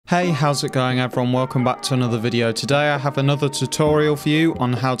Hey, how's it going everyone? Welcome back to another video. Today I have another tutorial for you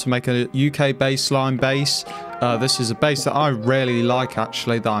on how to make a UK bassline bass. This is a bass that I really like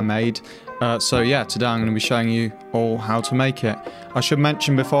actually, that I made. So yeah, today I'm going to be showing you all how to make it. I should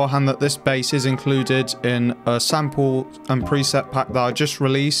mention beforehand that this bass is included in a sample and preset pack that I just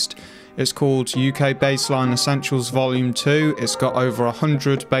released. It's called UK Bassline Essentials Volume 2. It's got over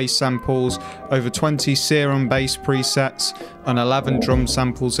 100 bass samples, over 20 Serum bass presets, and 11 drum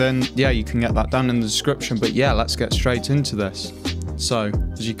samples in. Yeah, you can get that down in the description, but yeah, let's get straight into this. So,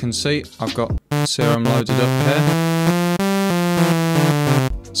 as you can see, I've got Serum loaded up here.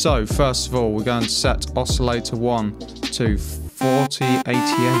 So, first of all, we're going to set oscillator 1 to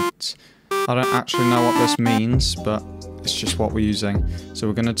 4088. I don't actually know what this means, but it's just what we're using. So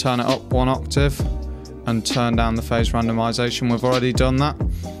we're going to turn it up 1 octave and turn down the phase randomization. We've already done that.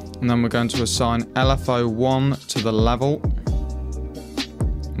 And then we're going to assign LFO 1 to the level.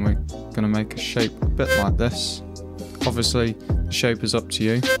 And we're going to make a shape a bit like this. Obviously, the shape is up to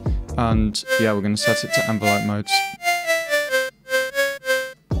you. And yeah, we're going to set it to envelope modes.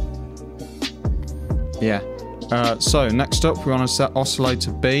 Yeah. So next up, we want to set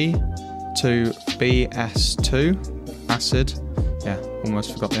oscillator B to BS2. Acid, yeah,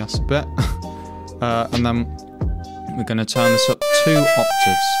 almost forgot the acid bit. And then we're going to turn this up 2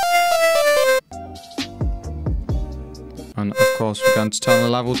 octaves. And of course we're going to turn the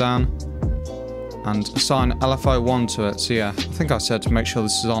level down and assign LFO 1 to it. So yeah, I think I said to make sure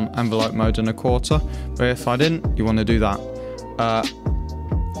this is on envelope mode and 1/4, but if I didn't, you want to do that.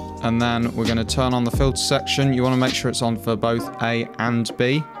 And then we're going to turn on the filter section. You want to make sure it's on for both A and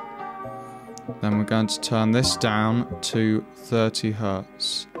B. Then we're going to turn this down to 30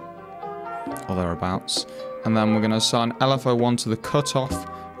 Hz or thereabouts. And then we're going to assign LFO 1 to the cutoff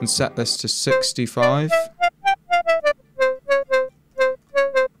and set this to 65.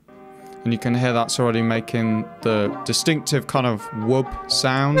 And you can hear that's already making the distinctive kind of whoop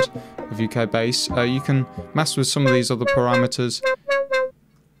sound of UK bass. You can mess with some of these other parameters.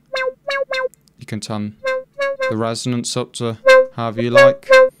 You can turn the resonance up to however you like.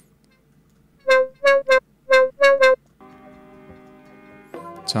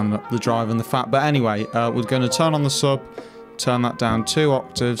 Turn up the drive and the fat, but anyway, we're going to turn on the sub, turn that down 2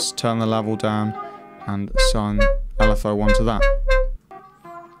 octaves, turn the level down, and assign LFO 1 to that.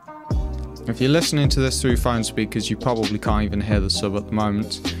 If you're listening to this through phone speakers, you probably can't even hear the sub at the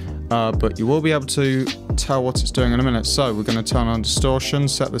moment, but you will be able to tell what it's doing in a minute. So we're going to turn on distortion,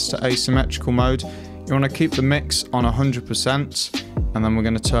 set this to asymmetrical mode. You want to keep the mix on 100%, and then we're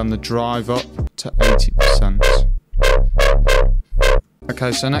going to turn the drive up to 80%.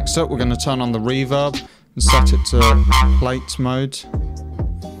 Okay, so next up we're going to turn on the reverb and set it to plate mode.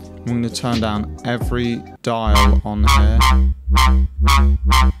 I'm going to turn down every dial on here.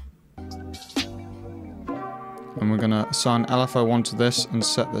 And we're going to assign LFO 1 to this and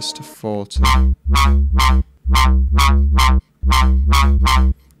set this to 40.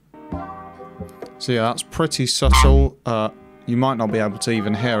 So yeah, that's pretty subtle. You might not be able to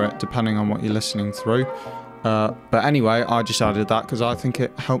even hear it depending on what you're listening through. But anyway, I just added that because I think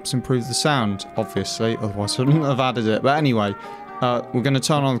it helps improve the sound, obviously, otherwise I wouldn't have added it. But anyway, we're going to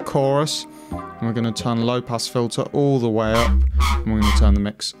turn on the chorus, and we're going to turn the low pass filter all the way up, and we're going to turn the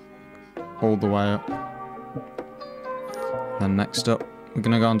mix all the way up. Then next up, we're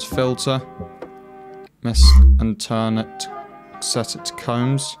going to go on to filter, and turn it, set it to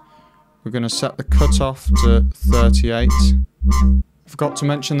combs. We're going to set the cutoff to 38. Forgot to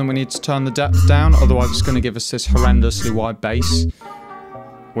mention that we need to turn the depth down, otherwise it's going to give us this horrendously wide bass,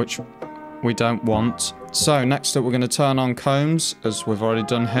 which we don't want. So next up we're going to turn on combs, as we've already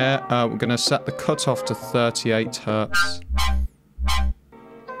done here. We're going to set the cutoff to 38 Hz.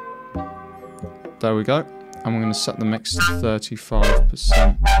 There we go. And we're going to set the mix to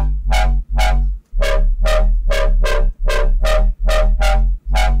 35%.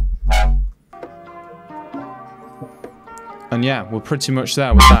 And yeah, we're pretty much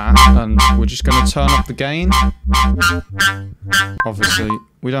there with that, and we're just going to turn up the gain. Obviously,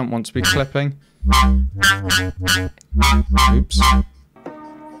 we don't want to be clipping. Oops.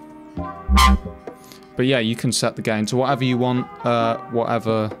 But yeah, you can set the gain to whatever you want,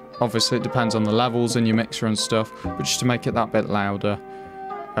 whatever. Obviously, it depends on the levels in your mixer and stuff, but just to make it that bit louder.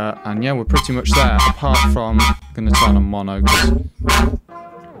 And yeah, we're pretty much there, apart from I'm going to turn on mono.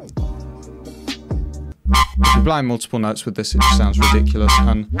 If you're playing multiple notes with this, it just sounds ridiculous.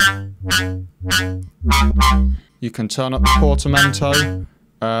 And you can turn up the portamento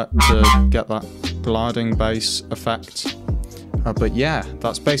to get that gliding bass effect. But yeah,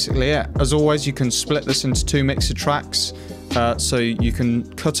 that's basically it. As always, you can split this into 2 mixer tracks. So you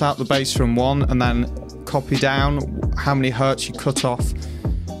can cut out the bass from one and then copy down how many hertz you cut off,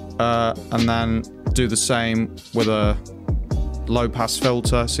 and then do the same with a low pass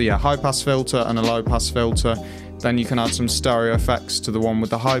filter. So yeah, high pass filter and a low pass filter. Then you can add some stereo effects to the one with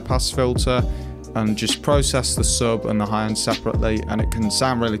the high pass filter and just process the sub and the high end separately, and it can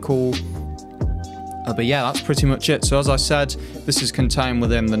sound really cool. But yeah, that's pretty much it. So as I said, this is contained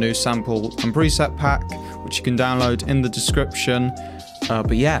within the new sample and preset pack, which you can download in the description.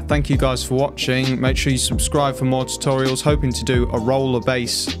 But yeah, thank you guys for watching. Make sure you subscribe for more tutorials. Hoping to do a roller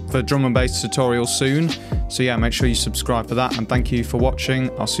bass for drum and bass tutorial soon. So yeah, make sure you subscribe for that, and thank you for watching.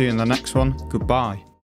 I'll see you in the next one. Goodbye.